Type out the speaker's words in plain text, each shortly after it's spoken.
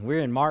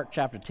We're in Mark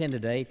chapter 10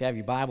 today. If you have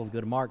your Bibles, go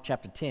to Mark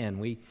chapter 10.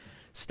 We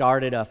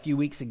started a few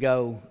weeks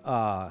ago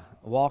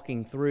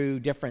walking through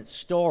different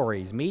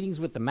stories, meetings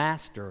with the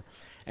Master,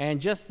 and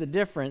just the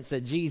difference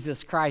that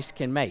Jesus Christ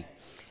can make.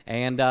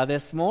 And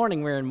this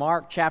morning we're in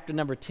Mark chapter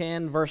number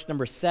 10, verse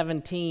number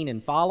 17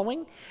 and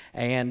following.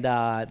 And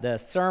the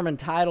sermon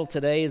title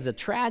today is A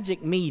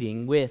Tragic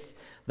Meeting with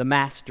the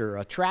Master.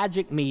 A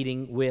tragic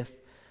meeting with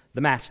the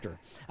Master.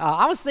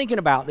 I was thinking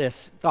about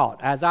this thought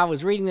as I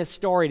was reading this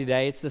story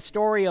today. It's the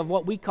story of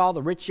what we call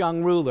the rich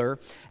young ruler.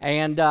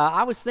 And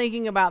I was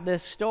thinking about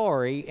this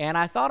story, and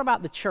I thought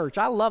about the church.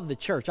 I love the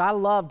church. I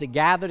love to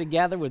gather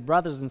together with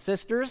brothers and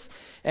sisters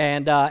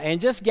and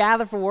just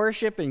gather for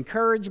worship,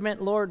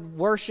 encouragement, Lord,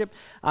 worship.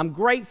 I'm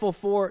grateful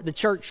for the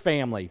church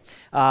family,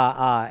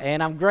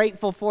 and I'm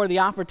grateful for the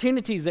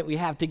opportunities that we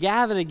have to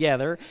gather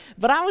together.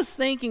 But I was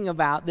thinking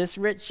about this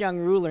rich young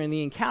ruler and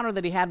the encounter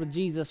that he had with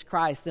Jesus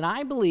Christ, and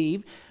I believe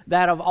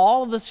that of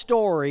all the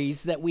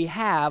stories that we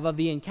have of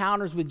the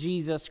encounters with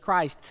Jesus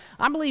Christ,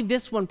 I believe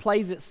this one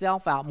plays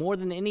itself out more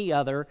than any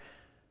other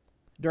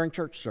during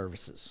church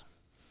services.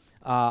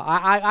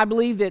 I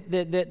believe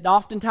that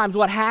oftentimes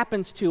what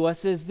happens to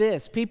us is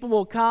this. People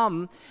will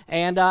come,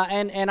 and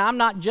I'm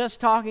not just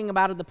talking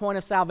about at the point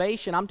of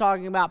salvation. I'm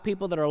talking about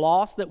people that are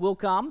lost that will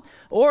come,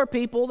 or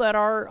people that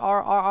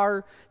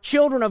are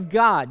children of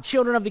God,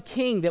 children of the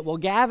King that will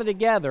gather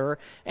together,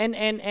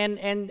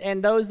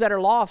 and those that are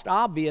lost,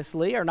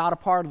 obviously, are not a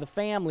part of the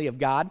family of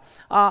God,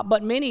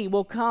 but many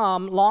will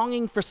come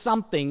longing for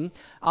something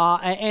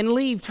and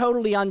leave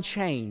totally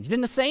unchanged.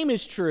 And the same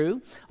is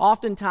true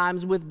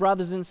oftentimes with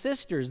brothers and sisters.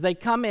 They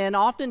come in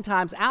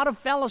oftentimes out of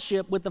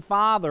fellowship with the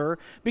Father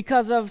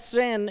because of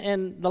sin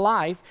in the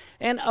life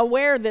and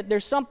aware that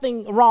there's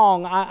something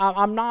wrong.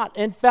 I'm not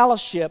in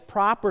fellowship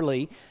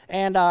properly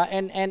and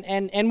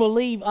will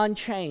leave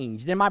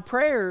unchanged. And my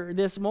prayer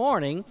this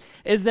morning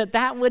is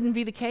that wouldn't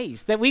be the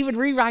case, that we would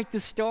rewrite the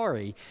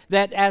story,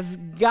 that as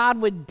God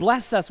would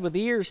bless us with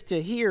ears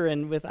to hear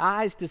and with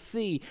eyes to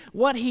see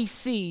what He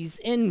sees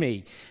in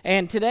me.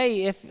 And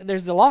today, if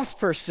there's a lost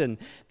person,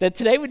 that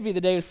today would be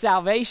the day of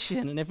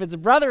salvation. And if it's a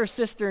brother or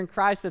sister in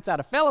Christ that's out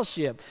of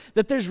fellowship,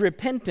 that there's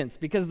repentance,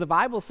 because the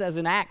Bible says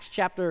in Acts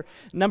chapter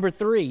number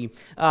 3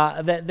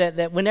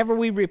 that whenever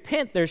we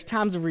repent, there's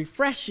times of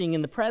refreshing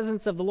in the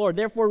presence of the Lord.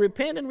 Therefore,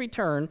 repent and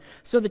return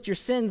so that your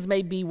sins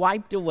may be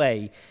wiped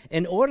away,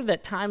 in order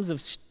that times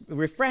of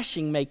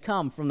refreshing may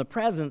come from the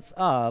presence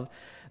of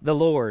the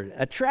Lord.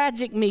 A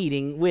tragic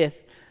meeting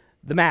with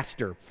the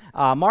Master.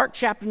 Mark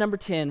chapter number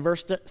 10,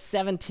 verse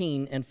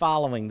 17 and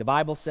following. The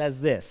Bible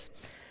says this: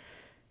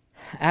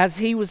 As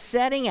he was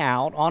setting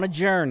out on a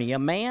journey, a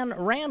man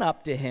ran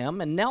up to him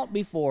and knelt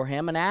before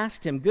him and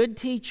asked him, "Good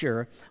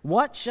teacher,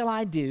 what shall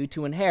I do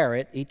to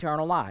inherit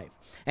eternal life?"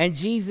 And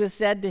Jesus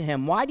said to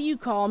him, "Why do you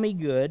call me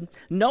good?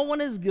 No one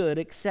is good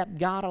except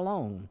God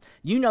alone.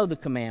 You know the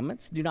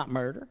commandments: do not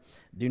murder,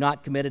 do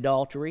not commit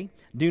adultery,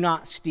 do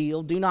not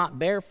steal, do not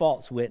bear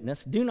false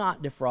witness, do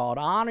not defraud,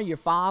 honor your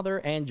father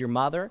and your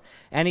mother."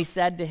 And he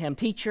said to him,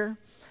 "Teacher,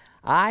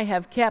 I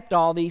have kept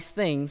all these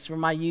things from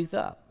my youth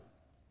up."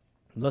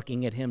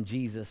 Looking at him,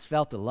 Jesus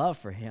felt a love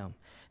for him,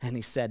 and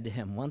he said to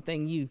him, "One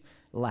thing you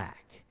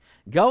lack.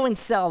 Go and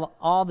sell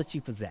all that you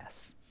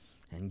possess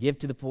and give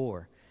to the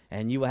poor,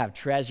 and you will have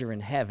treasure in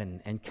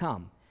heaven, and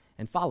come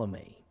and follow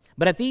me."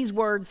 But at these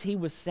words he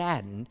was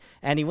saddened,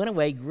 and he went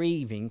away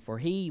grieving, for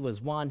he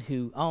was one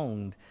who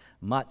owned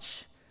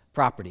much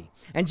property.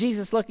 And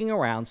Jesus, looking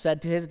around,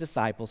 said to his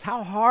disciples,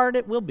 "How hard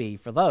it will be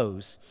for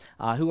those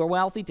who are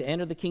wealthy to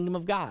enter the kingdom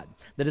of God."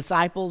 The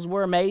disciples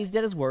were amazed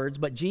at his words,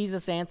 but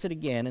Jesus answered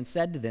again and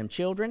said to them,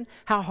 "Children,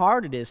 how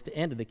hard it is to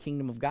enter the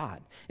kingdom of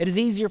God. It is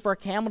easier for a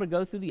camel to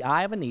go through the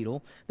eye of a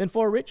needle than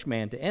for a rich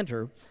man to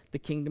enter the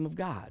kingdom of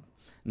God."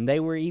 And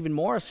they were even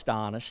more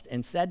astonished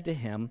and said to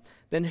him,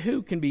 "Then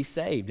who can be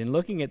saved?" And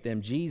looking at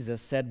them,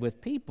 Jesus said, "With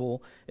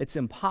people it's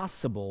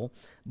impossible,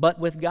 but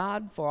with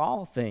God, for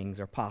all things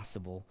are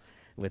possible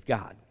with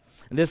God."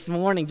 This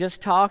morning,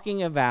 just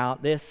talking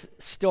about this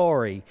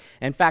story.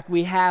 In fact,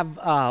 we have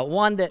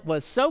one that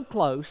was so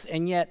close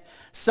and yet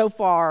so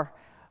far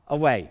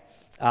away.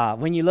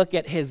 When you look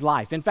at his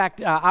life. In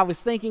fact, I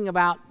was thinking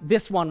about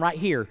this one right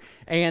here,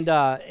 and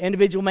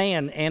individual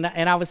man,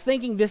 and I was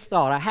thinking this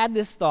thought. I had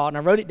this thought, and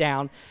I wrote it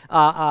down,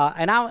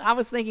 and I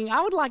was thinking,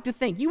 I would like to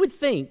think, you would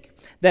think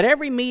that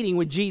every meeting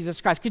with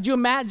Jesus Christ, could you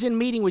imagine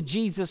meeting with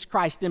Jesus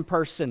Christ in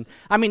person?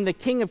 I mean, the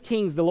King of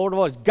Kings, the Lord of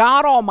Lords,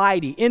 God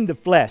Almighty in the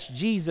flesh,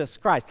 Jesus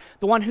Christ,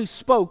 the one who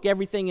spoke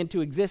everything into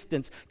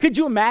existence. Could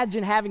you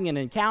imagine having an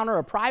encounter,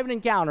 a private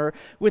encounter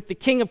with the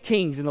King of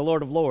Kings and the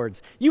Lord of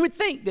Lords? You would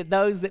think that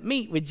those that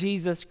meet with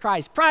Jesus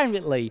Christ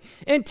privately,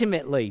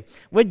 intimately,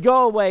 would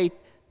go away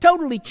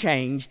totally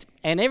changed,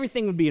 and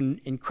everything would be an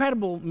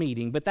incredible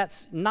meeting, but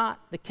that's not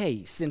the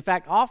case. In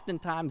fact,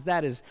 oftentimes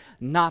that is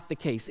not the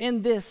case.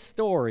 In this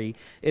story,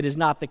 it is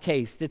not the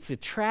case. It's a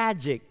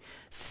tragic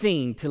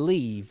scene to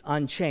leave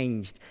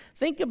unchanged.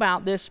 Think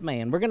about this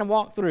man. We're going to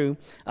walk through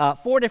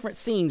 4 different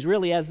scenes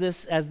really as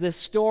this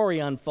story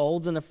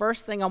unfolds. And the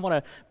first thing I want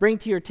to bring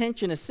to your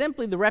attention is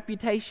simply the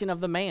reputation of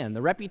the man.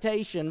 The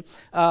reputation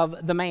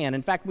of the man.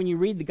 In fact, when you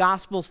read the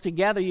Gospels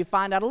together, you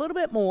find out a little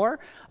bit more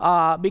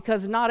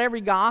because not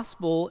every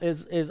gospel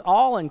is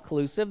all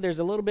inclusive. There's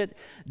a little bit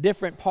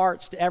different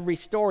parts to every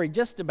story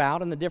just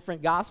about in the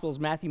different Gospels,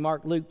 Matthew,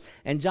 Mark, Luke,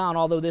 and John.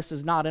 Although this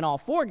is not in all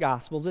 4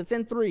 Gospels, it's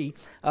in 3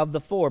 of the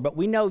 4. But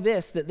we know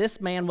that this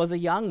man was a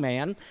young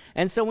man.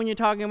 And so when you're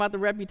talking about the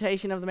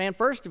reputation of the man,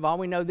 first of all,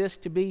 we know this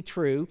to be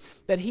true,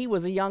 that he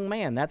was a young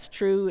man. That's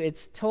true.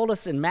 It's told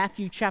us in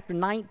Matthew chapter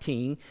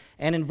 19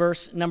 and in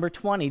verse number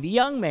 20. The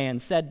young man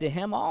said to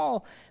him,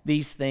 all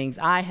these things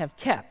I have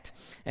kept,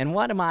 and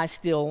what am I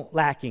still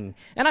lacking?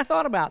 And I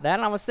thought about that,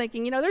 and I was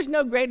thinking, there's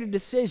no greater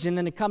decision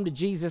than to come to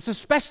Jesus,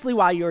 especially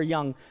while you're a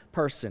young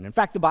person. In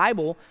fact, the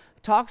Bible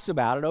talks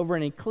about it over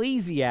in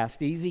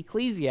Ecclesiastes.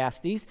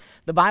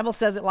 The Bible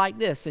says it like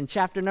this in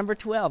chapter number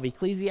 12,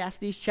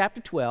 Ecclesiastes chapter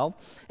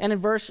 12, and in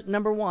verse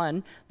number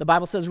 1, the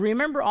Bible says,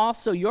 remember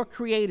also your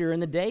Creator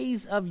in the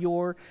days of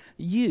your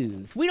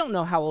youth. We don't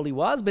know how old he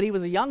was, but he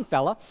was a young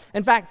fella.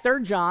 In fact,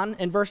 3 John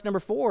in verse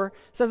number 4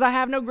 says, I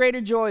have no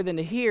greater joy than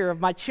to hear of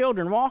my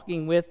children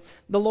walking with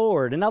the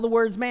Lord. In other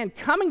words, man,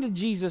 coming to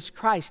Jesus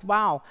Christ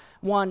while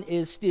one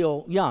is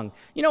still young.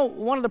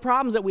 One of the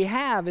problems that we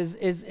have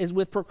is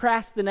with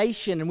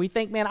procrastination, and we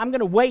think, man, I'm going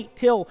to wait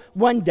till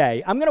one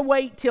day. I'm going to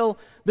wait till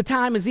the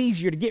time is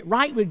easier to get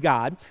right with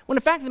God, when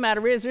the fact of the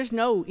matter is there's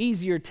no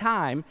easier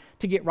time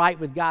to get right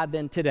with God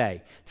than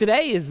today.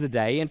 Today is the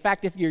day. In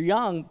fact, if you're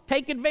young,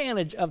 take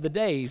advantage of the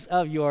days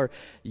of your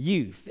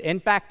youth. In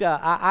fact,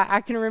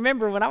 I can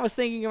remember when I was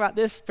thinking about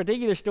this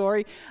particular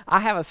story,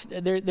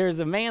 there's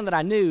a man that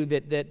I knew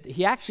that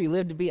he actually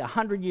lived to be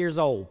 100 years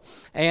old.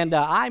 And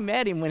I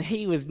met him when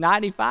he was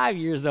 95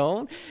 years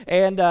old.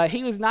 And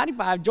he was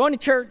 95, joined the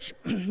church.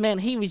 Man,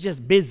 he was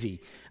just busy.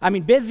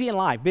 Busy in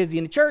life, busy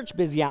in the church,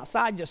 busy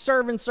outside, just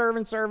serving.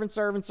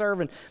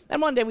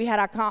 And one day we had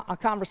a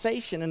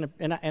conversation,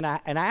 and I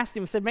asked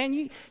him, I said, man,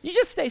 you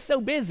just stay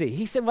so busy.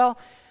 He said, well,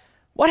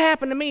 what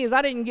happened to me is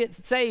I didn't get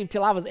saved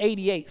till I was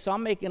 88, so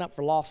I'm making up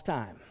for lost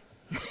time.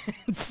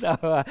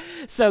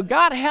 So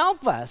God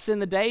help us in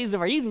the days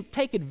of, or even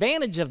take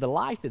advantage of the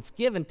life that's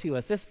given to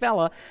us. This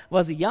fella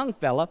was a young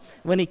fella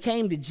when he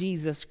came to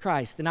Jesus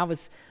Christ. And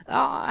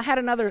I had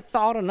another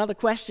thought, another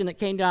question that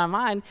came to my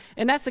mind,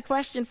 and that's a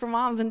question for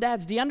moms and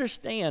dads. Do you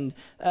understand,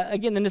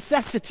 again, the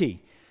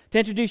necessity to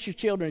introduce your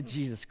children to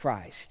Jesus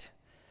Christ?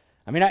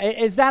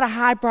 Is that a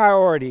high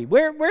priority?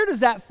 Where does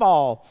that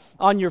fall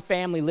on your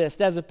family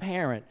list as a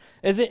parent?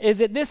 Is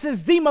it this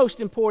is the most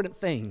important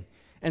thing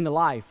in the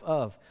life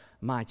of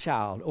my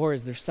child, or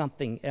is there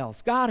something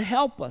else? God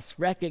help us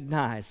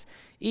recognize,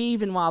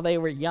 even while they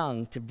were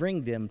young, to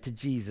bring them to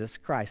Jesus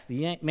Christ.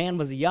 The man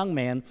was a young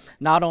man.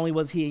 Not only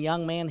was he a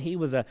young man, he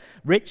was a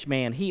rich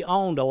man. He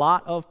owned a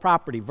lot of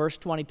property. Verse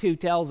 22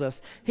 tells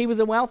us he was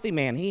a wealthy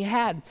man. He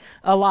had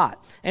a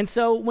lot. And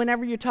so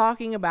whenever you're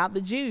talking about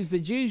the Jews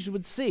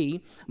would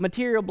see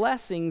material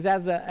blessings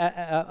as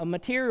a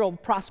material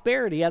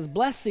prosperity, as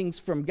blessings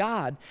from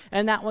God,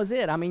 and that was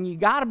it. You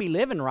got to be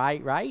living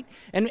right?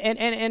 And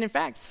in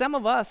fact, some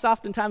of us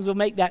oftentimes will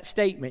make that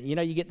statement.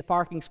 You get the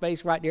parking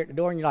space right there at the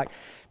door, and you're like,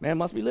 man,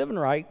 must be living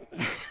right.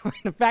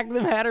 The fact of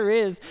the matter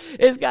is,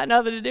 it's got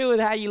nothing to do with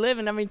how you live.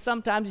 And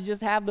sometimes you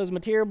just have those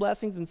material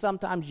blessings, and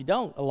sometimes you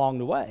don't along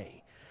the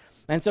way.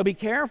 And so be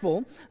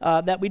careful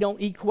that we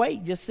don't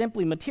equate just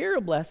simply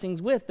material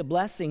blessings with the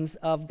blessings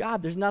of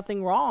God. There's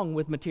nothing wrong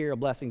with material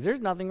blessings.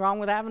 There's nothing wrong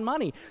with having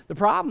money. The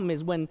problem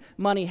is when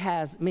money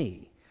has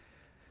me.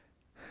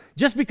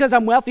 Just because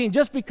I'm wealthy and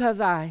just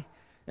because I,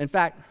 in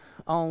fact,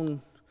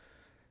 own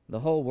the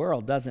whole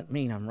world doesn't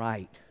mean I'm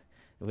right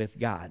with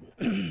God.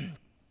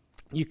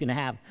 You can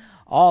have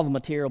all the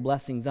material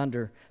blessings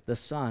under the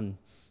sun,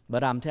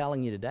 but I'm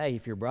telling you today,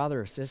 if you're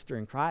brother or sister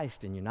in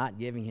Christ and you're not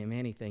giving him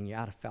anything, you're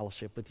out of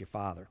fellowship with your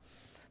Father.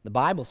 The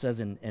Bible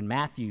says in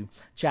Matthew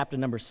chapter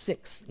number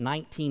 6,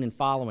 19 and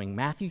following,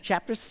 Matthew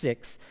chapter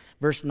 6,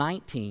 verse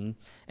 19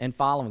 and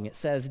following, it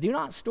says, do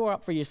not store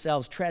up for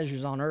yourselves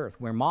treasures on earth,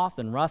 where moth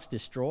and rust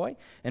destroy,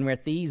 and where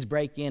thieves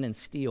break in and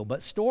steal.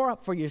 But store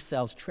up for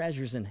yourselves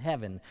treasures in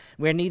heaven,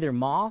 where neither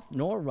moth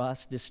nor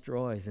rust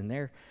destroys,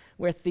 and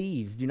where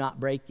thieves do not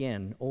break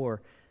in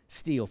or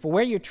steal. For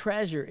where your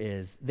treasure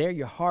is, there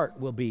your heart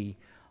will be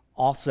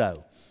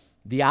also.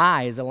 The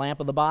eye is a lamp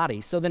of the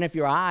body. So then if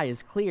your eye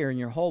is clear, and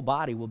your whole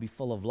body will be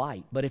full of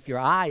light. But if your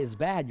eye is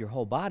bad, your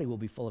whole body will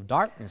be full of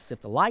darkness.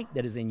 If the light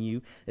that is in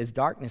you is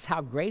darkness,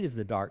 how great is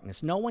the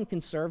darkness? No one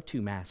can serve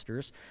 2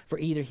 masters, for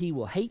either he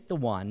will hate the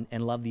one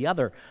and love the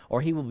other,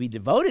 or he will be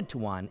devoted to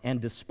one and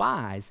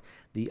despise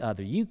the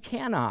other. You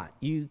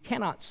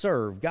cannot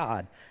serve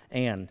God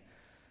and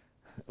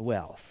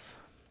wealth.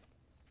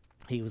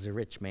 He was a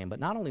rich man, but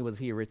not only was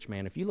he a rich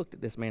man, if you looked at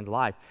this man's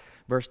life,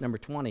 verse number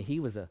 20, he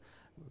was a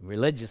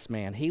religious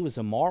man. He was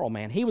a moral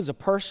man. He was a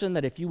person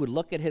that if you would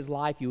look at his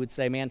life, you would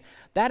say, man,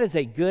 that is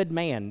a good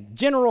man.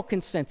 General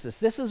consensus.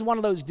 This is one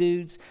of those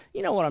dudes,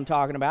 you know what I'm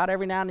talking about.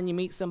 Every now and then you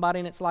meet somebody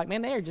and it's like,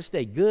 man, they are just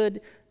a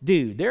good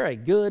dude. They're a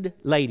good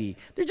lady.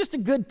 They're just a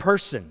good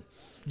person.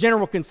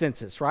 General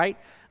consensus, right?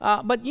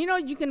 But you know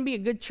you can be a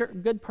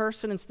good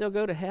person and still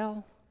go to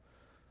hell.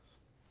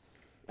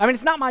 I mean,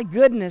 it's not my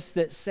goodness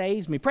that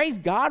saves me. Praise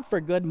God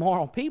for good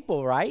moral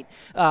people, right?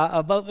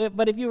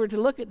 But if you were to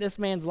look at this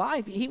man's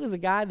life, he was a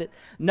guy that,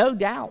 no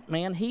doubt,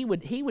 man, he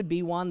would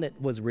be one that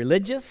was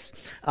religious.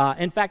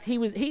 In fact,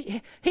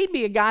 he'd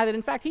be a guy that,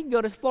 in fact, he'd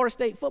go to Florida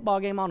State football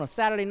game on a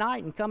Saturday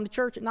night and come to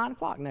church at 9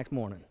 o'clock next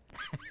morning.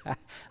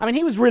 I mean,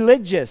 he was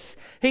religious.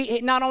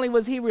 He not only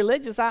was he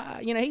religious,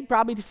 he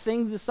probably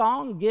sings the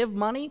song, give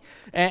money,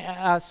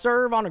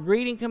 serve on a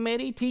greeting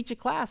committee, teach a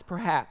class,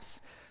 perhaps.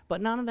 But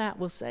none of that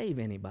will save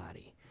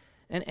anybody.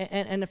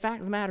 And the fact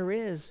of the matter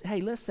is, hey,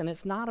 listen,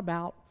 it's not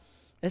about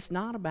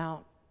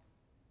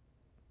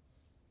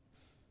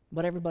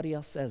what everybody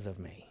else says of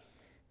me.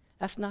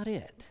 That's not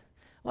it.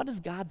 What does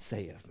God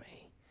say of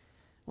me?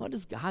 What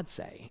does God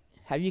say?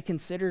 Have you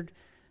considered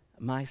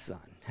my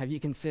son? Have you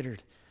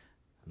considered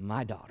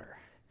my daughter?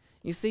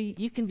 You see,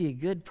 you can be a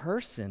good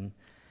person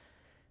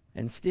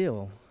and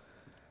still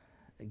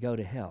go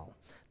to hell.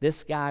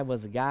 This guy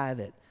was a guy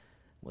that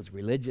was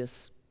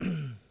religious,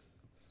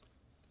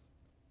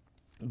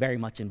 very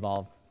much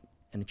involved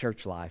in the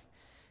church life,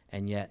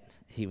 and yet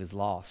he was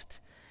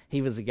lost.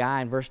 He was a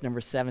guy in verse number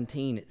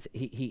 17,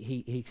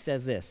 he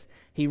says this.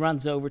 He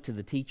runs over to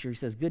the teacher. He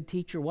says, "Good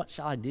teacher, what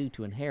shall I do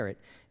to inherit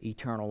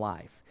eternal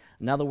life?"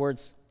 In other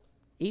words,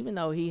 even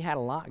though he had a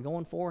lot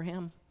going for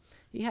him,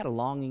 he had a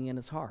longing in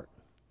his heart.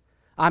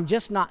 I'm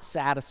just not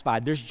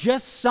satisfied. There's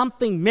just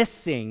something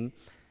missing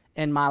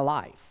in my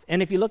life.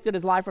 And if you looked at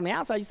his life from the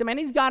outside, you say, man,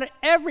 he's got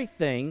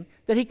everything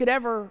that he could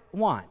ever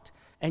want.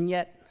 And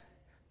yet,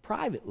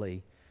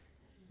 privately,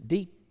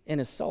 deep in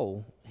his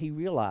soul, he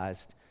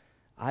realized,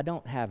 I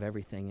don't have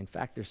everything. In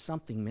fact, there's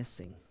something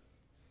missing.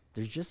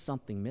 There's just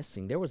something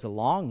missing. There was a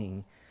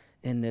longing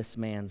in this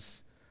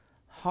man's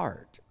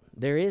heart.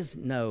 There is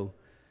no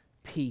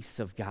peace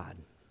of God.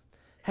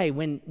 Hey,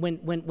 when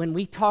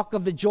we talk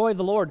of the joy of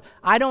the Lord,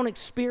 I don't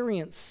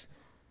experience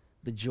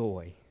the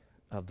joy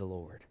of the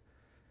Lord.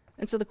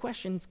 And so the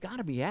question's got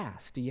to be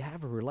asked, do you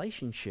have a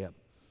relationship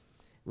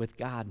with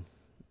God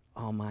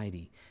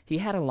Almighty? He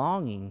had a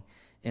longing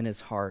in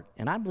his heart,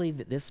 and I believe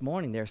that this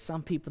morning there are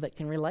some people that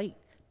can relate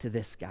to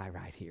this guy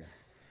right here.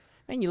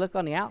 And you look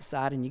on the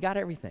outside and you got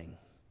everything.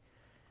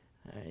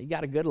 You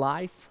got a good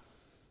life,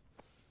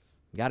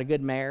 you got a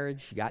good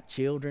marriage, you got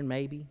children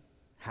maybe,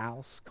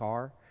 house,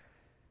 car,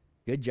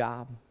 good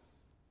job,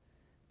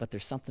 but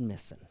there's something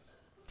missing.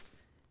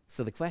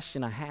 So the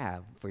question I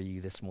have for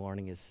you this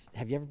morning is,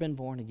 have you ever been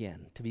born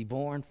again? To be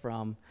born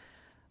from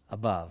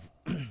above,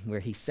 where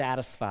he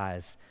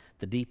satisfies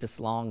the deepest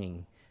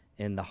longing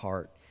in the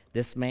heart.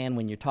 This man,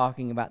 when you're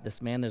talking about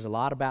this man, there's a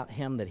lot about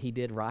him that he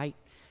did right.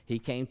 He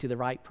came to the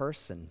right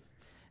person,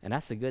 and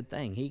that's a good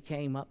thing. He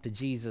came up to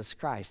Jesus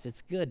Christ.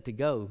 It's good to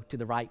go to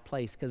the right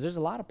place because there's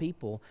a lot of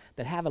people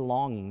that have a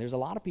longing. There's a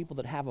lot of people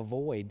that have a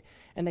void,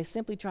 and they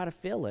simply try to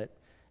fill it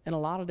in a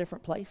lot of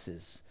different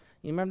places.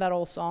 You remember that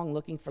old song,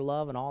 Looking for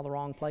Love in All the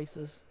Wrong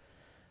Places?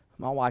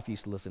 My wife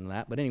used to listen to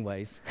that, but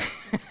anyways.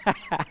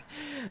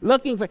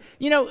 Looking for,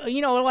 you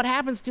know what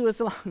happens to us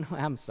a lot? No,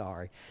 I'm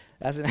sorry.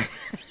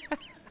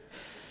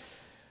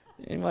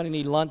 Anybody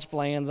need lunch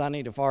plans? I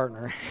need a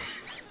partner.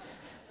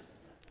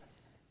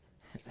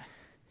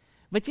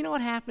 But you know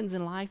what happens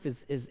in life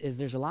is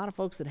there's a lot of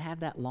folks that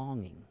have that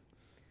longing.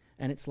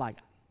 And it's like,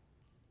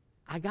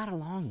 I got a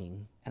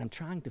longing, and I'm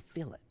trying to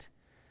fill it.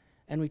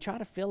 And we try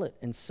to fill it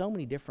in so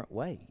many different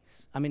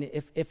ways. I mean,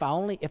 if I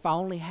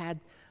only had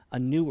a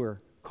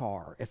newer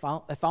car, if I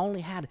only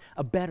had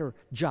a better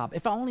job,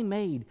 if I only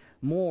made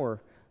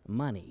more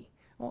money,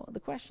 well, the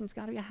question's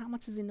got to be, how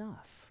much is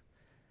enough?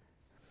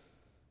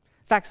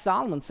 In fact,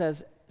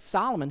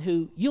 Solomon,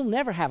 who you'll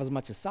never have as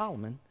much as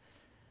Solomon,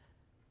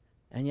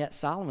 and yet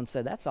Solomon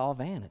said that's all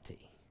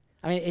vanity.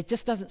 I mean, it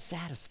just doesn't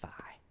satisfy.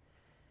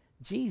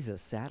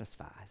 Jesus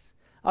satisfies.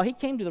 Oh, he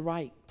came to the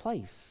right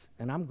place,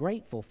 and I'm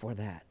grateful for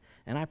that.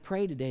 And I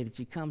pray today that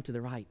you come to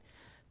the right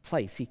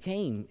place. He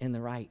came in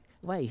the right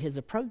way. His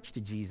approach to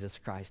Jesus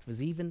Christ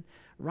was even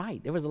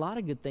right. There was a lot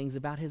of good things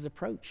about his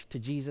approach to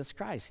Jesus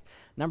Christ.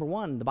 Number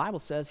one, the Bible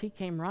says he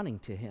came running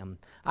to him.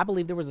 I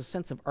believe there was a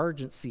sense of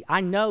urgency. I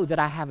know that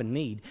I have a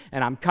need,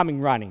 and I'm coming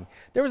running.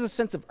 There was a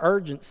sense of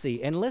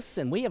urgency. And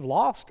listen, we have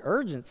lost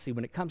urgency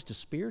when it comes to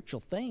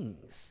spiritual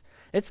things.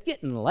 It's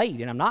getting late,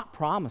 and I'm not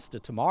promised to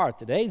tomorrow.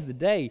 Today's the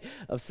day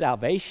of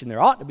salvation.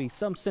 There ought to be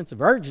some sense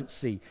of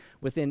urgency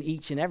within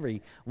each and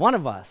every one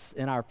of us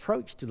in our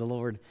approach to the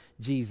Lord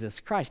Jesus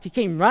Christ. He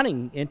came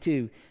running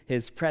into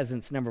his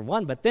presence, number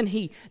one, but then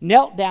he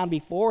knelt down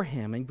before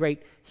him in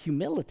great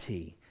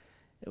humility.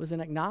 It was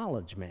an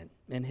acknowledgement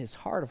in his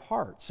heart of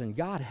hearts, and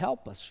God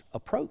help us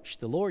approach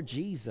the Lord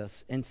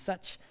Jesus in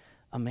such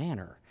a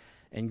manner.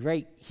 and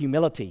great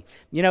humility.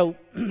 You know,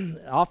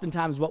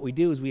 oftentimes what we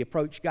do is we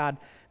approach God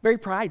very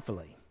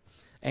pridefully.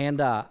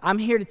 And I'm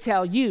here to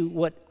tell you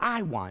what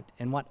I want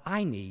and what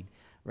I need,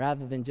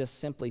 rather than just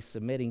simply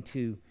submitting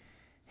to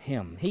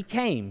Him. He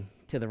came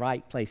to the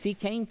right place. He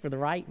came for the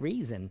right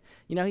reason.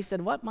 You know, He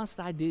said, what must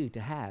I do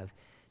to have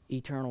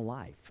eternal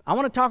life? I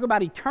want to talk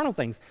about eternal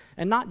things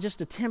and not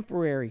just a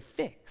temporary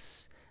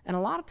fix. And a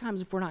lot of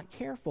times if we're not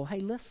careful, hey,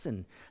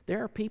 listen,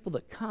 there are people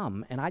that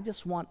come and I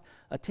just want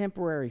a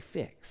temporary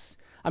fix.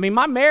 I mean,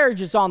 my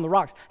marriage is on the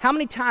rocks. How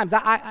many times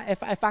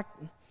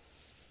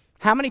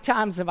how many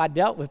times have I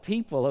dealt with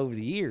people over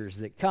the years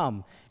that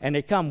come and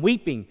they come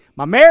weeping,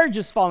 my marriage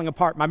is falling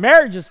apart, my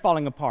marriage is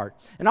falling apart.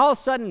 And all of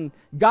a sudden,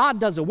 God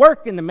does a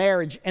work in the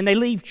marriage and they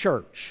leave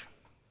church.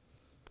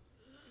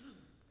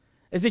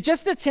 Is it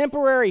just a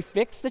temporary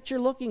fix that you're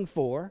looking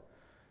for?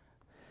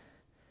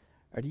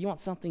 Or do you want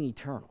something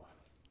eternal?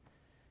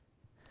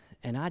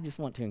 And I just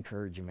want to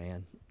encourage you,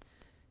 man.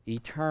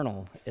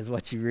 Eternal is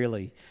what you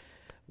really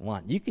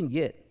want. You can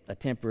get a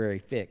temporary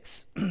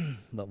fix,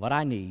 but what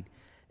I need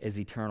is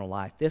eternal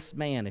life. This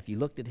man, if you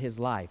looked at his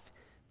life,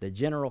 the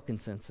general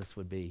consensus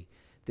would be,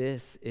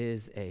 this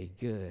is a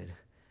good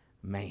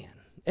man.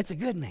 It's a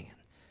good man.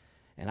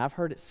 And I've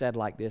heard it said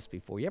like this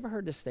before. You ever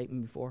heard this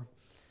statement before?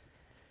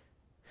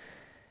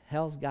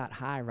 Hell's got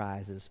high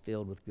rises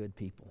filled with good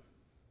people.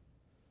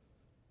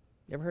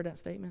 You ever heard that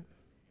statement?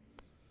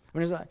 I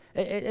mean,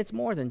 it's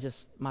more than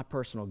just my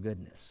personal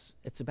goodness.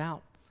 It's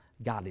about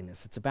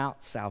godliness. It's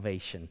about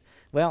salvation.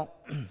 Well,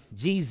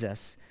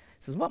 Jesus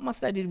says, what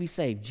must I do to be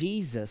saved?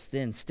 Jesus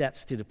then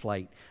steps to the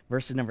plate.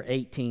 Verses number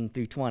 18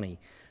 through 20.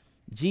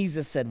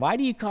 Jesus said, why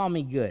do you call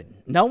me good?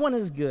 No one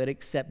is good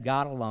except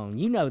God alone.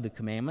 You know the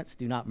commandments.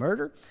 Do not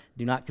murder.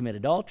 Do not commit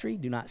adultery.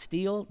 Do not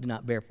steal. Do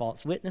not bear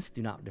false witness.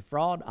 Do not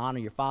defraud. Honor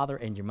your father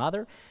and your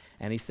mother.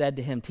 And he said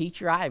to him,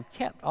 teacher, I have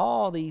kept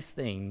all these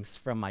things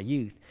from my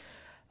youth.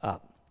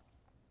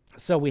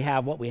 So we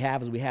have what we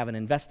have is we have an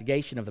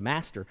investigation of the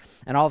master,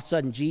 and all of a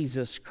sudden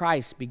Jesus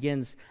Christ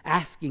begins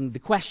asking the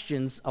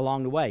questions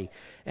along the way.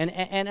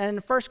 And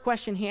the first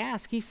question he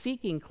asks, he's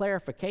seeking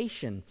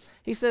clarification.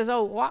 He says,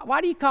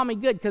 why do you call me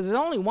good? Because there's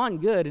only one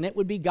good, and it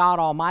would be God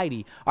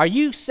Almighty. Are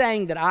you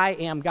saying that I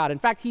am God? In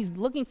fact, he's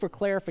looking for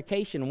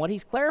clarification, and what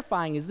he's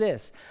clarifying is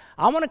this.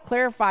 I want to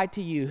clarify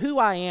to you who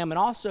I am and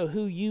also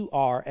who you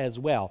are as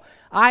well.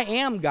 I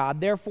am God,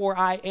 therefore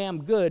I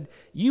am good.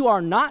 You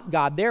are not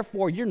God,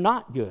 therefore you're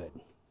not good.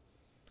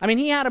 I mean,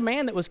 he had a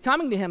man that was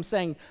coming to him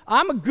saying,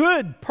 I'm a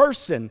good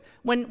person.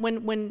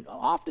 When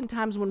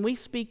oftentimes when we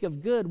speak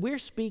of good, we're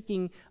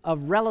speaking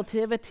of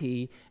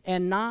relativity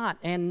and not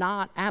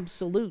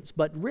absolutes.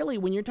 But really,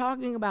 when you're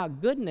talking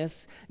about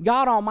goodness,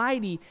 God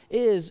Almighty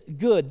is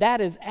good. That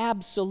is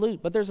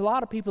absolute. But there's a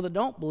lot of people that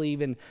don't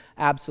believe in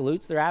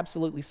absolutes. They're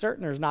absolutely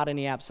certain there's not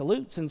any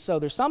absolutes. And so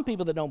there's some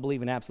people that don't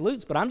believe in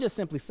absolutes. But I'm just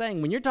simply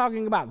saying, when you're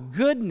talking about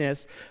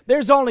goodness,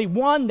 there's only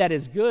one that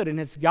is good, and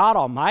it's God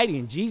Almighty.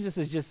 And Jesus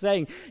is just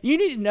saying, you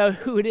need to know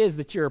who it is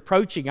that you're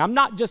approaching. I'm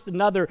not just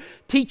another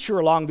teacher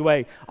along the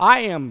way. I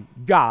am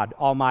God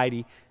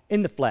Almighty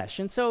in the flesh.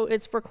 And so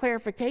it's for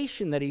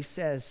clarification that he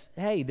says,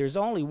 hey, there's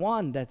only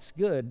one that's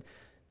good.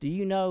 Do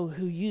you know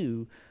who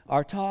you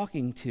are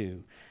talking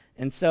to?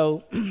 And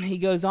so he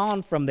goes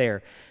on from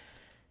there.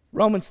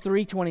 Romans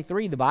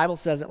 3:23, the Bible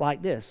says it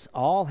like this: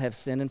 all have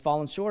sinned and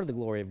fallen short of the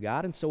glory of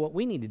God. And so what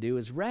we need to do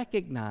is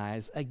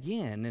recognize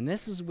again, and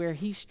this is where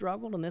he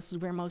struggled, and this is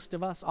where most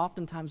of us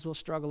oftentimes will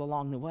struggle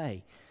along the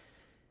way,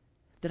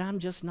 that I'm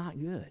just not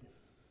good.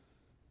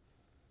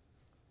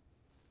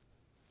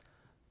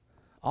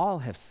 All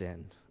have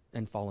sinned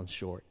and fallen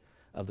short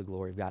of the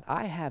glory of God.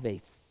 I have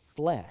a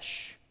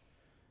flesh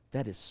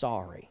that is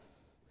sorry,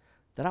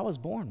 that I was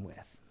born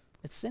with.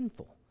 It's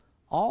sinful.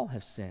 All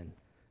have sinned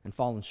and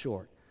fallen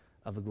short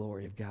of the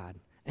glory of God.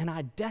 And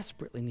I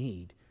desperately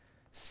need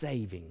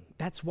saving.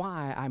 That's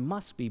why I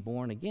must be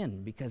born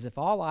again, because if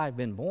all I've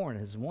been born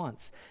is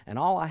once and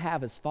all I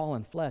have is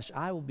fallen flesh,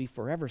 I will be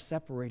forever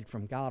separated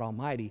from God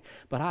Almighty.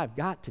 But I've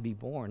got to be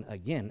born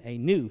again, a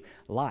new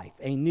life,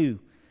 a new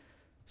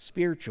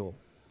spiritual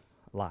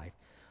life.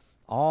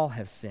 All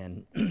have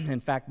sinned. In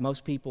fact,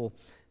 most people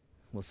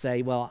will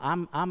say, well,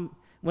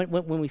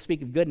 when we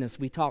speak of goodness,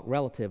 we talk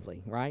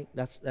relatively, right?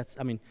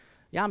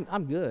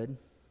 I'm good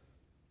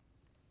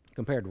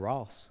compared to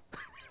Ross.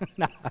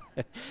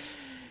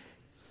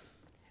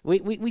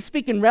 We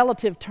speak in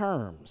relative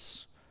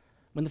terms,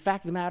 when the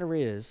fact of the matter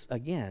is,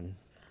 again,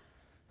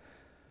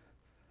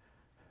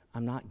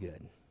 I'm not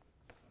good.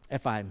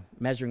 If I'm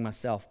measuring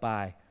myself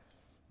by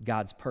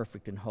God's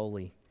perfect and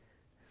holy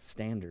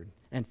standard.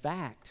 In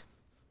fact,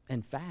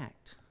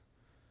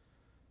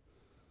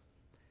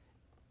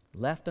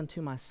 left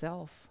unto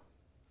myself,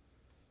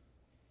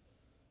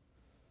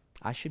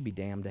 I should be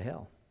damned to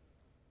hell.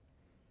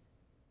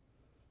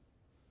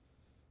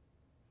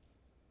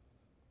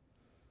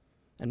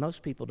 And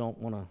most people don't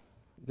want to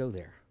go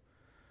there.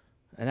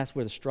 And that's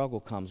where the struggle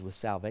comes with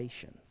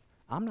salvation.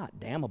 I'm not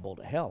damnable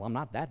to hell. I'm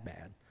not that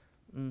bad.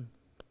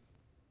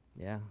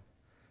 Yeah.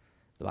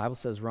 The Bible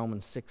says,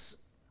 Romans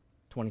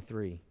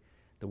 6:23,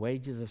 The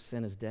wages of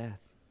sin is death,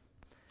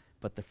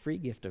 but the free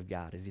gift of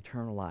God is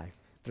eternal life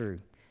through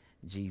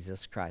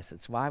Jesus Christ.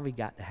 It's why we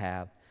got to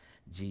have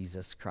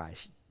Jesus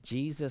Christ.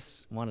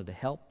 Jesus wanted to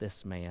help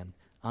this man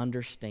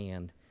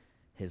understand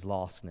his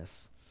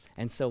lostness.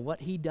 And so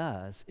what he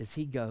does is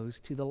he goes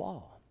to the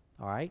law,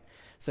 all right?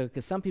 So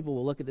because some people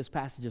will look at this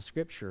passage of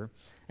Scripture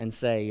and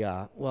say,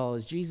 well,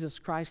 is Jesus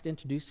Christ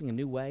introducing a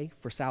new way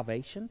for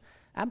salvation?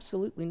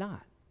 Absolutely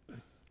not.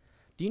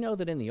 Do you know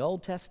that in the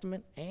Old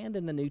Testament and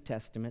in the New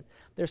Testament,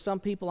 there's some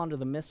people under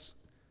the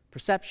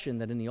misperception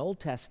that in the Old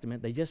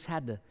Testament, they just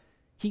had to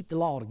keep the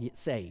law to get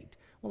saved.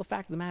 Well, the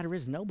fact of the matter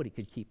is nobody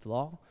could keep the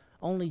law.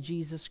 Only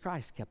Jesus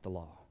Christ kept the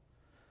law.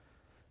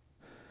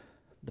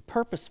 The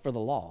purpose for the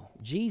law,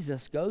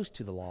 Jesus goes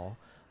to the law.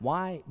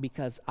 Why?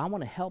 Because I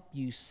want to help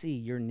you see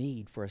your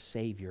need for a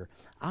Savior.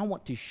 I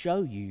want to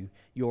show you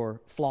your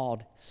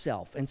flawed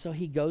self. And so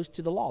he goes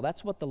to the law.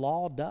 That's what the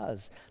law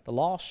does. The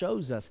law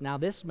shows us. Now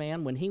this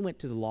man, when he went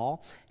to the law,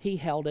 he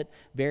held it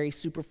very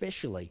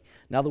superficially.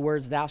 In other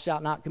words, thou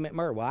shalt not commit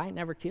murder. Well, I ain't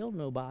never killed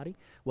nobody.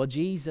 Well,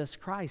 Jesus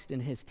Christ in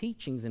his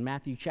teachings in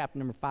Matthew chapter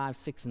number 5,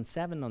 6, and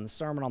 7 on the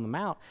Sermon on the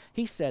Mount,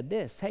 he said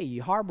this, hey,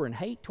 you harbor and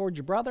hate towards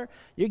your brother,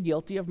 you're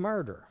guilty of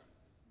murder.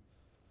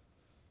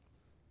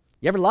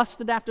 You ever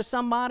lusted after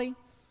somebody?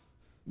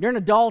 You're an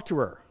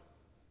adulterer.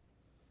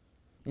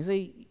 You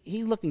see,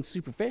 he's looking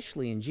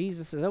superficially, and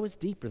Jesus says, oh, it's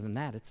deeper than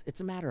that. It's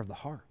a matter of the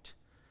heart.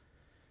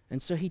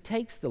 And so he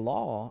takes the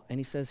law, and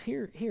he says,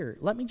 here,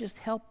 let me just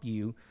help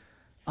you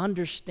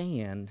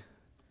understand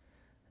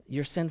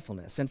your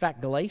sinfulness. In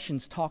fact,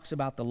 Galatians talks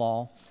about the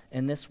law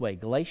in this way.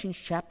 Galatians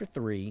chapter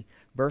 3,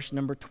 verse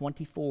number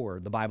 24,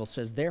 the Bible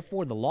says,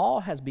 therefore the law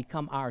has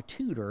become our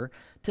tutor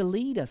to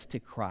lead us to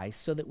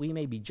Christ so that we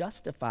may be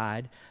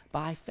justified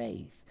by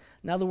faith.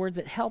 In other words,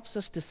 it helps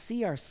us to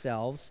see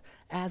ourselves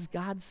as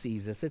God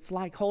sees us. It's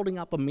like holding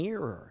up a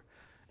mirror,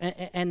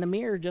 and the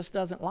mirror just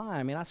doesn't lie.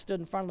 I mean, I stood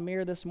in front of the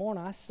mirror this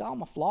morning. I saw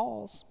my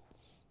flaws,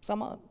 a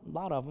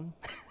lot of them.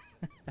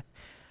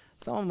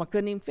 Some of them I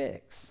couldn't even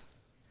fix.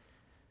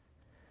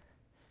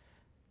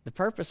 The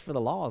purpose for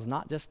the law is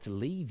not just to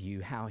leave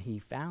you how he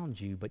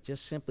found you, but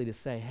just simply to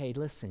say, hey,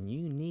 listen,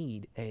 you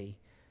need a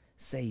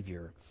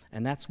Savior.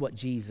 And that's what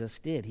Jesus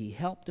did. He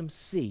helped him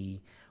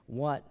see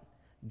what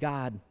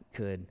God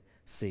could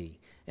see.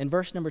 In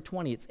verse number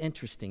 20, it's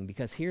interesting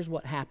because here's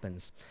what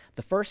happens.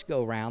 The first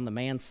go-round, the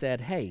man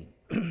said, hey,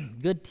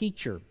 good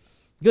teacher.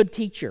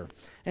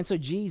 And so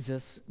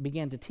Jesus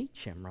began to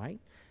teach him, right?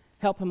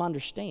 Help him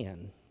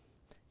understand.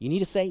 You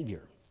need a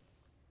Savior.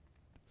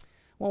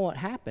 Well, what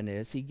happened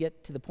is he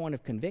get to the point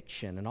of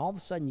conviction, and all of a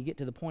sudden you get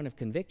to the point of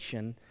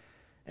conviction,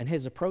 and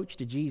his approach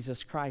to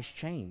Jesus Christ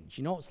changed.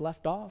 You know what's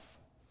left off?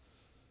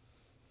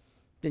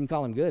 Didn't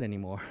call him good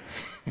anymore.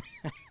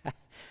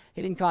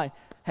 He didn't call him,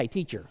 hey,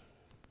 teacher.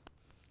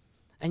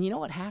 And you know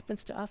what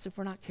happens to us if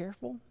we're not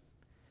careful?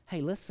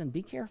 Hey, listen,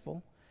 be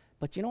careful.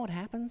 But you know what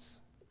happens?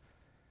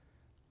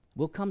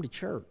 We'll come to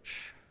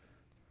church.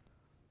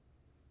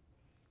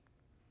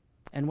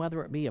 And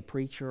whether it be a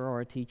preacher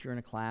or a teacher in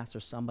a class or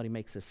somebody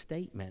makes a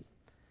statement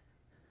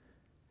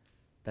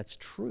that's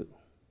true,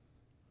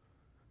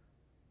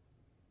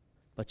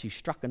 but you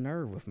struck a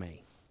nerve with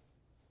me.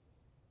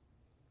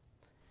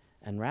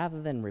 And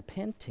rather than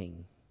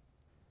repenting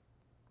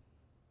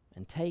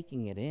and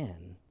taking it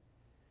in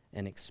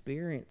and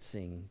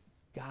experiencing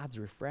God's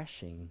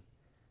refreshing,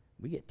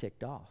 we get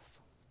ticked off.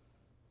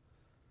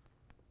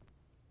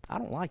 I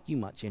don't like you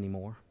much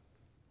anymore.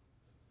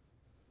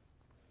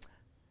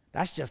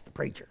 That's just the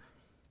preacher.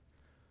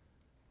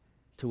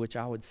 To which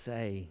I would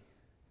say,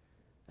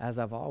 as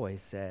I've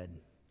always said,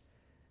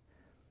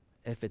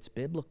 if it's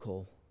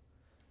biblical,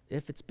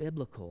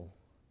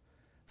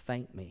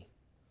 thank me.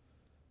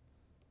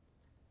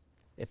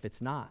 If it's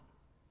not,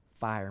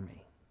 fire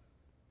me.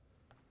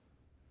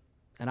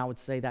 And I would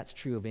say that's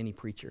true of any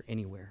preacher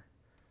anywhere.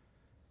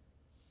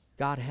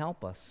 God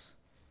help us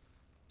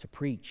to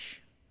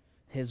preach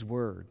his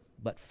word,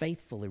 but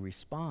faithfully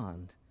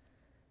respond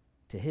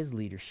to his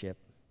leadership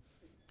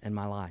in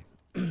my life.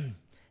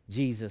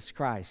 Jesus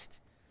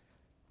Christ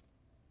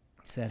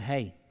said,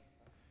 hey,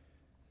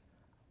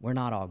 we're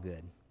not all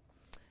good.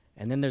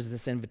 And then there's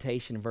this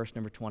invitation in verse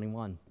number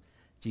 21.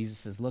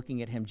 Jesus is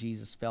looking at him.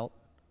 Jesus felt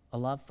a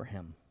love for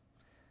him.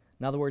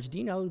 In other words, do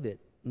you know that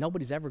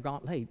nobody's ever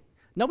gone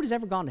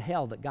to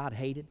hell that God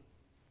hated?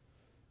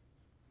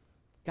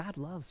 God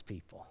loves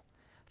people.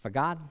 For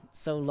God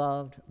so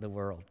loved the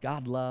world.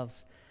 God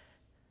loves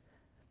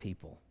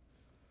people.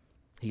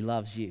 He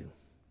loves you.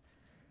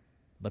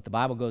 But the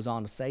Bible goes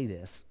on to say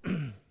this.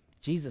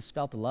 Jesus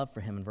felt a love for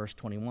him in verse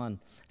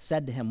 21,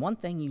 said to him, one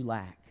thing you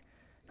lack.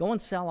 Go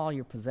and sell all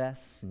your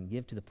possess and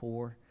give to the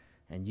poor,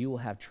 and you will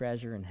have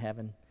treasure in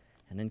heaven,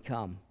 and then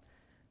come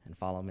and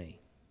follow me.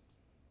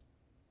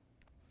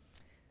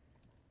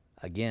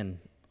 Again,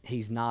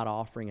 he's not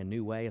offering a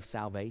new way of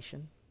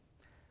salvation.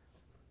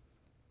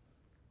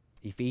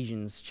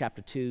 Ephesians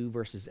chapter 2,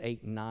 verses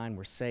 8 and 9,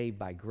 we're saved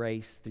by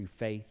grace through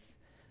faith,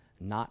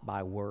 not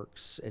by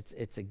works.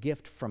 It's a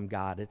gift from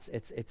God.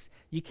 It's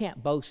you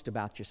can't boast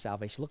about your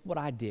salvation. Look what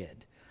I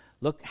did.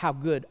 Look how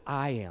good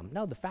I am.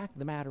 No, the fact of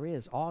the matter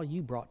is, all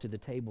you brought to the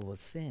table was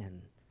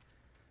sin.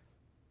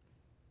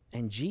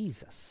 And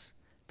Jesus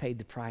paid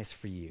the price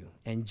for you.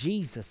 And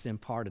Jesus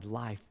imparted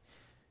life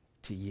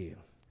to you.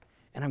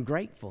 And I'm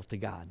grateful to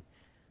God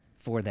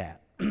for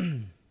that.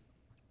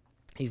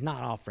 He's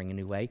not offering a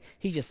new way.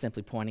 He's just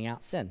simply pointing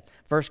out sin.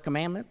 First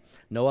commandment,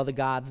 no other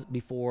gods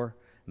before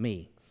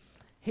me.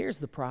 Here's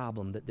the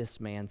problem that this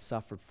man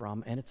suffered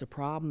from, and it's a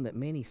problem that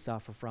many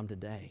suffer from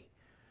today.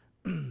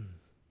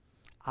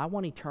 I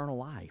want eternal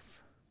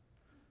life.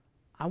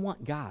 I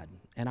want God,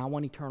 and I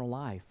want eternal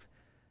life,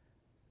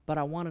 but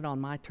I want it on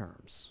my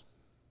terms.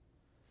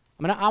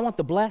 I mean, I want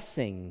the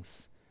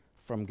blessings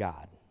from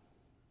God.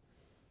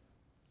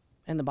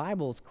 And the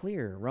Bible is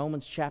clear.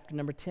 Romans chapter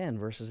number 10,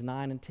 verses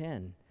 9 and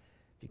 10.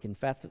 If you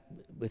confess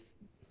with,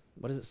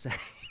 what does it say?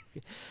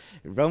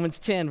 Romans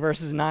 10,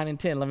 verses 9 and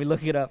 10. Let me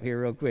look it up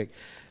here real quick.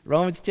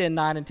 Romans 10,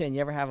 9 and 10.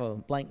 You ever have a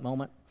blank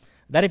moment?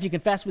 That if you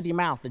confess with your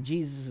mouth that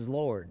Jesus is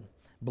Lord,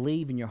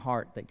 believe in your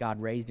heart that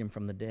God raised him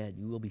from the dead,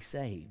 you will be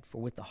saved.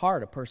 For with the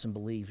heart a person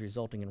believes,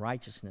 resulting in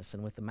righteousness,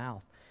 and with the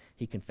mouth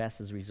he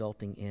confesses,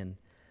 resulting in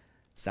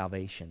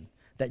salvation.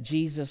 That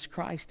Jesus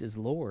Christ is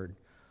Lord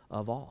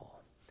of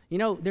all. You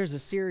know, there's a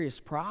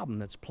serious problem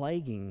that's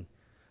plaguing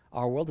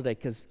our world today,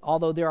 because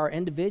although there are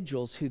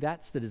individuals who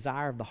that's the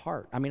desire of the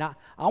heart. I mean, I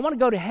want to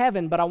go to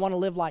heaven, but I want to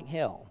live like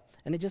hell.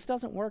 And it just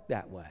doesn't work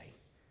that way.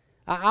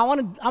 I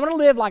want to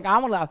live like I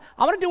want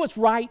to do what's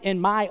right in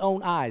my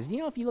own eyes. You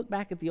know, if you look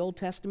back at the Old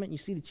Testament and you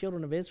see the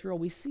children of Israel,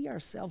 we see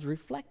ourselves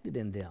reflected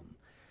in them.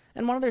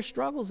 And one of their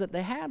struggles that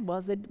they had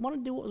was they want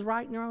to do what was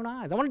right in their own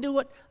eyes. I want to do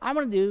what I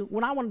want to do,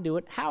 when I want to do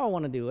it, how I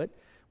want to do it.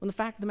 When the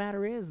fact of the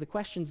matter is, the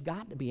question's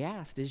got to be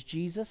asked, is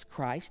Jesus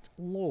Christ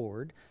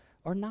Lord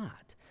or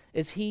not?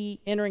 Is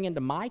he entering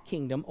into my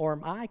kingdom, or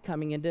am I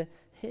coming into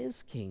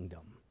his kingdom?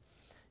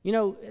 You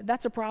know,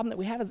 that's a problem that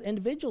we have as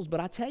individuals,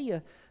 but I tell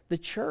you, the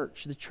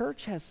church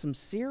has some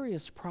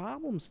serious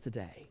problems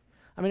today.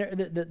 I mean,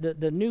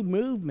 the new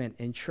movement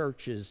in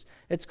churches,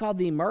 it's called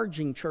the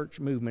emerging church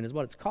movement is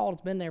what it's called.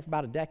 It's been there for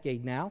about a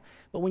decade now.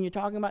 But when you're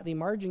talking about the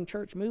emerging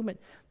church movement,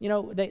 you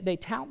know, they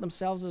tout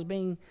themselves as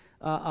being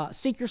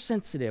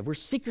seeker-sensitive. We're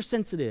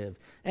seeker-sensitive.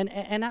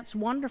 And that's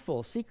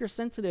wonderful,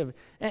 seeker-sensitive.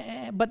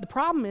 But the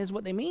problem is,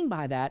 what they mean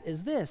by that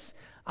is this.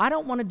 I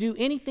don't want to do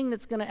anything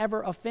that's going to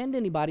ever offend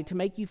anybody to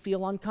make you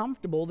feel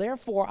uncomfortable.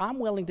 Therefore, I'm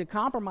willing to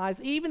compromise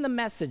even the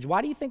message.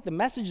 Why do you think the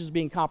message is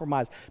being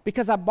compromised?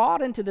 Because I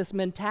bought into this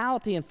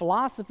mentality and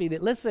philosophy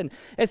that, listen,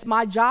 it's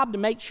my job to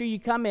make sure you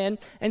come in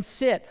and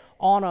sit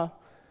on a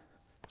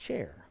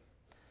chair.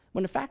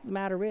 When the fact of the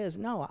matter is,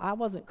 no, I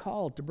wasn't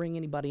called to bring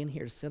anybody in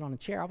here to sit on a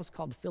chair. I was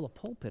called to fill a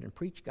pulpit and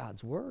preach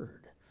God's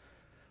word.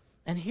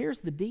 And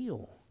here's the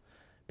deal.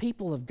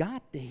 People have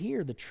got to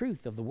hear the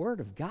truth of the Word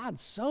of God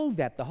so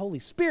that the Holy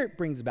Spirit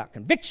brings about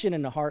conviction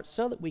in the heart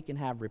so that we can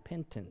have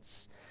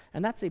repentance.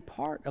 And that's a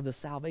part of the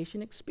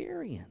salvation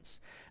experience.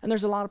 And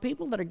there's a lot of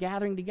people that are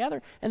gathering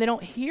together and they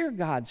don't hear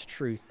God's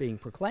truth being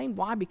proclaimed.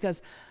 Why?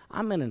 Because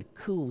I'm in a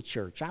cool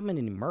church. I'm in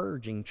an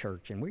emerging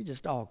church and we're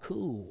just all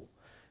cool.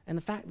 And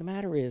the fact of the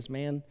matter is,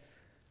 man,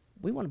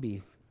 we want to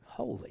be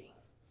holy.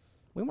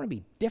 We want to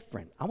be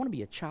different. I want to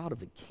be a child of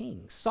the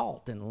King,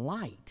 salt and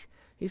light.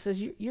 He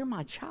says, you're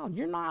my child.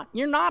 You're not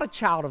a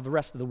child of the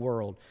rest of the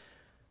world.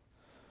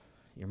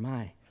 You're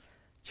my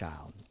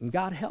child. And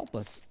God help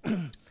us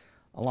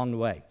along the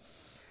way.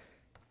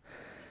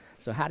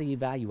 So how do you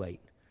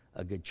evaluate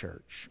a good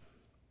church?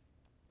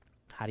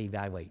 How do you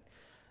evaluate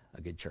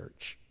a good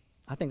church?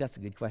 I think that's a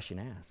good question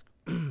to ask.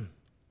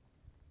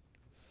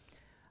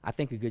 I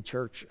think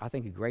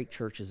a great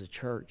church is a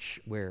church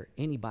where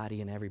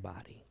anybody and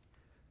everybody,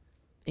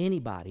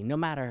 no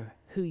matter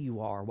who you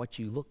are, what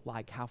you look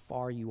like, how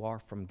far you are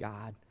from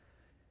God,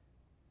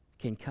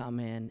 can come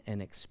in and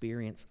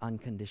experience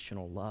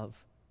unconditional love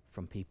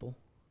from people.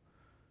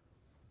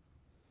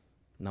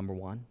 Number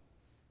one.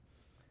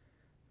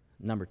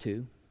 Number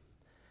two,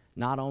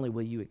 not only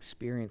will you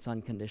experience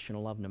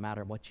unconditional love no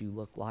matter what you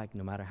look like,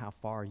 no matter how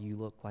far you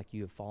look like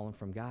you have fallen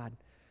from God,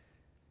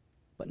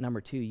 but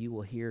number two, you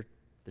will hear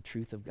the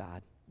truth of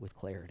God with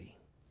clarity.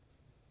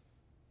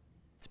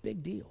 It's a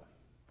big deal.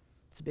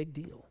 It's a big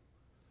deal.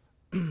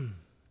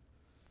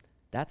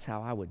 That's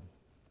how I would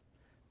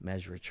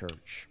measure a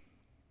church.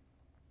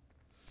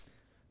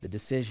 The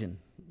decision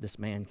this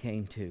man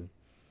came to,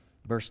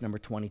 verse number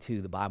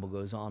 22, the Bible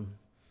goes on.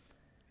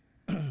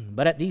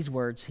 But at these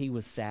words he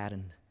was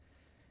saddened,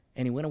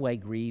 and he went away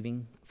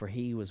grieving, for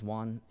he was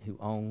one who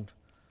owned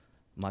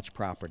much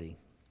property.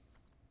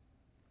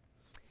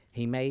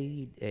 He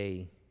made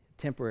a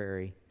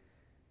temporary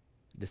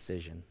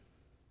decision.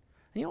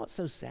 And you know what's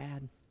so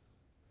sad?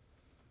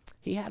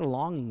 He had a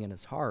longing in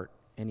his heart,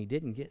 and he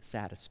didn't get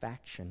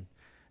satisfaction.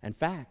 In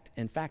fact,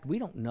 we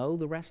don't know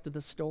the rest of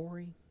the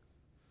story.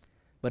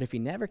 But if he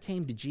never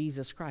came to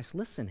Jesus Christ,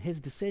 listen,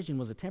 his decision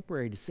was a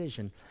temporary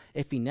decision.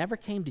 If he never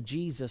came to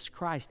Jesus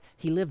Christ,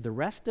 he lived the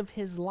rest of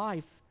his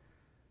life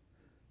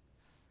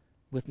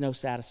with no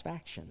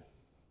satisfaction.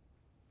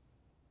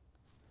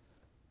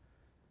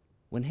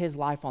 When his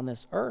life on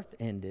this earth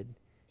ended,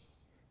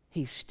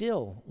 he's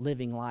still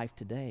living life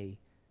today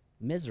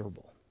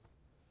miserable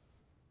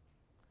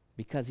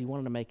because he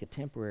wanted to make a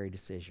temporary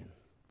decision.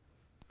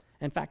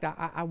 In fact,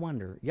 I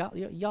wonder,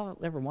 y'all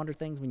ever wonder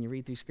things when you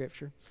read through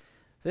Scripture?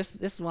 This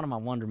is one of my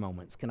wonder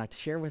moments. Can I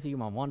share with you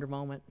my wonder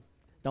moment?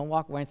 Don't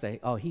walk away and say,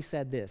 oh, he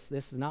said this.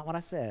 This is not what I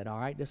said, all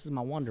right? This is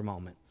my wonder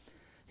moment.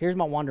 Here's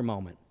my wonder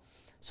moment.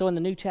 So in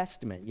the New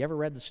Testament, you ever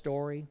read the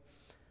story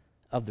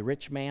of the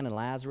rich man and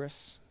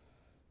Lazarus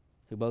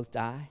who both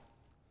die?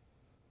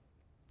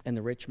 And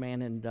the rich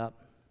man ended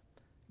up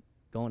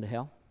going to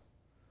hell,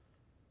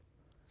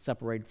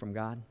 separated from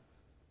God.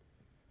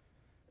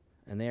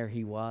 And there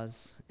he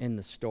was in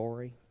the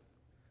story,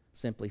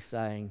 simply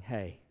saying,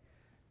 hey,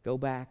 go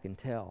back and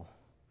tell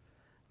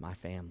my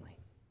family.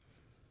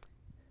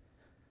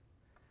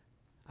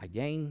 I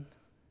gained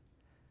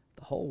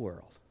the whole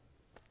world,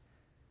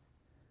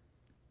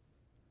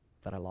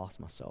 but I lost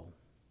my soul.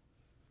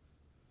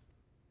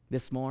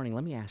 This morning,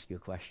 let me ask you a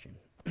question.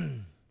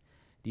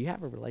 Do you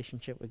have a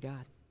relationship with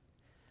God?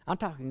 I'm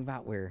talking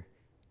about where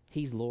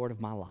he's Lord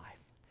of my life,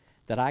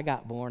 that I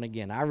got born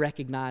again. I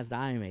recognized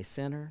I am a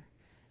sinner,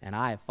 and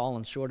I have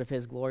fallen short of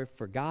his glory.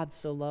 For God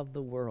so loved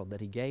the world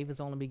that he gave his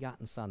only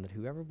begotten Son, that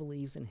whoever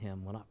believes in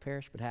him will not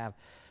perish but have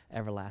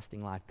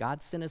everlasting life.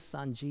 God sent his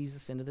Son,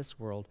 Jesus, into this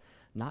world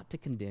not to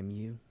condemn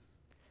you,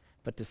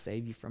 but to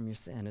save you from your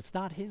sin. It's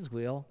not his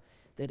will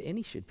that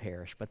any should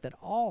perish, but that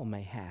all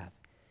may have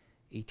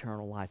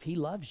eternal life. He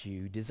loves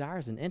you,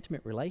 desires an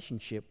intimate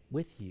relationship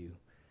with you.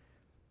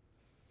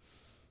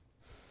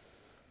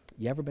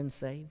 You ever been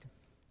saved?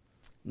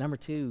 Number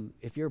two,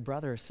 if you're a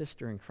brother or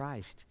sister in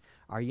Christ,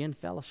 are you in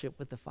fellowship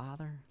with the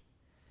Father?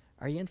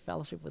 Are you in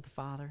fellowship with the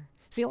Father?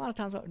 See, a lot of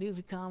times what we do is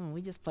we come and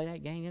we just play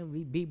that game,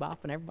 we bebop,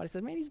 and everybody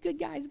says, man, he's a good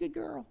guy, he's a good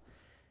girl.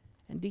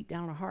 And deep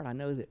down in our heart, I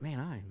know that, man,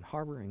 I'm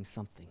harboring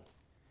something.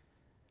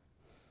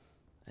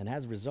 And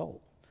as a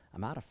result,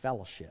 I'm out of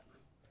fellowship.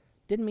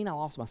 Didn't mean I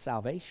lost my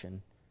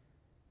salvation,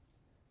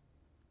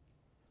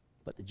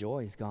 but the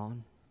joy is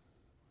gone,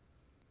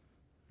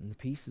 and the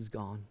peace is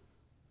gone.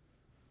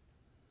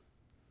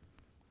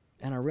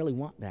 And I really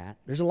want that.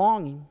 There's a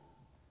longing.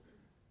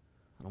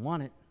 I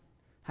want it.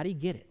 How do you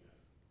get it?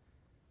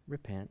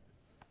 Repent.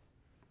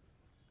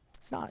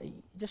 It's not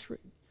just,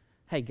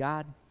 hey,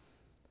 God,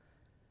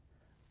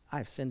 I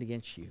have sinned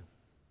against you,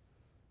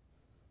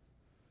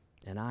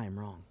 and I am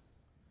wrong.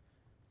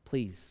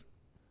 Please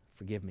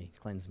forgive me,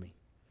 cleanse me.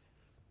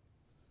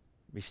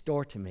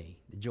 Restore to me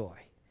the joy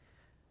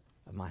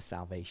of my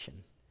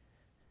salvation.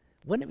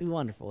 Wouldn't it be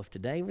wonderful if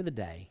today were the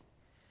day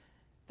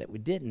that we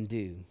didn't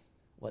do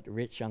what the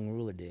rich young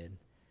ruler did,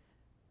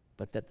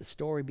 but that the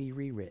story be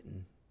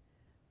rewritten,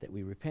 that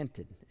we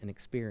repented and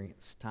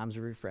experienced times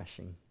of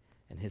refreshing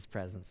in his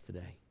presence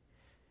today.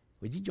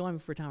 Would you join me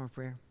for a time of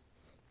prayer?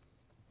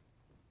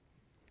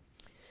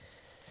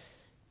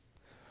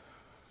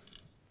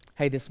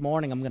 Hey, this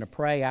morning I'm going to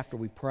pray. After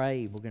we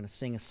pray, we're going to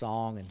sing a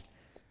song, and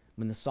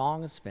when the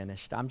song is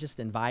finished, I'm just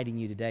inviting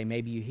you today.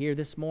 Maybe you hear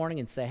this morning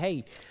and say,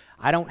 hey,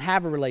 I don't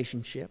have a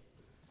relationship.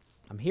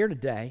 I'm here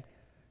today,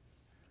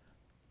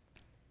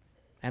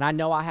 and I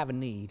know I have a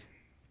need.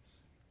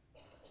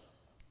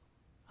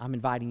 I'm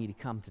inviting you to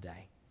come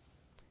today.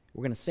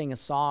 We're going to sing a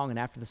song, and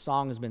after the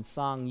song has been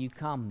sung, you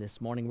come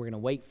this morning. We're going to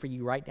wait for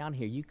you right down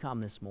here. You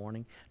come this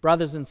morning.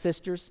 Brothers and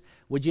sisters,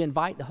 would you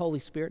invite the Holy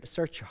Spirit to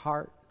search your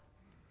heart?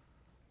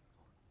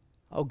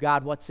 Oh,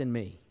 God, what's in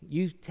me?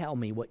 You tell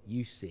me what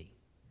you see.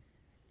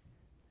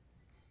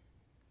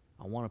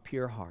 I want a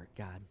pure heart,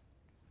 God.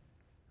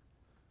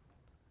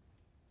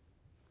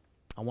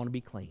 I want to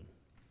be clean.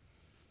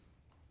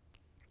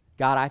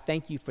 God, I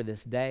thank you for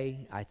this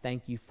day. I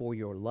thank you for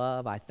your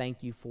love. I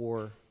thank you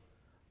for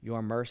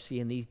your mercy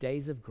in these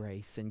days of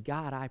grace. And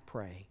God, I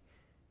pray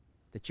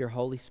that your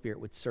Holy Spirit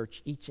would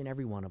search each and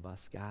every one of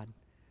us, God.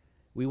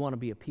 We want to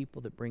be a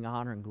people that bring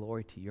honor and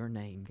glory to your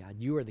name, God.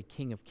 You are the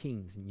King of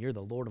kings, and you're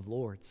the Lord of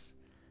lords.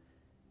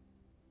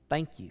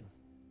 Thank you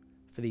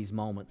for these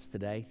moments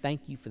today.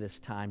 Thank you for this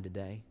time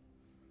today.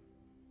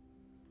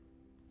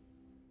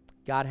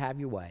 God,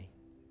 have your way.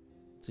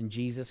 It's in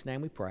Jesus'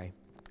 name we pray.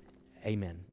 Amen.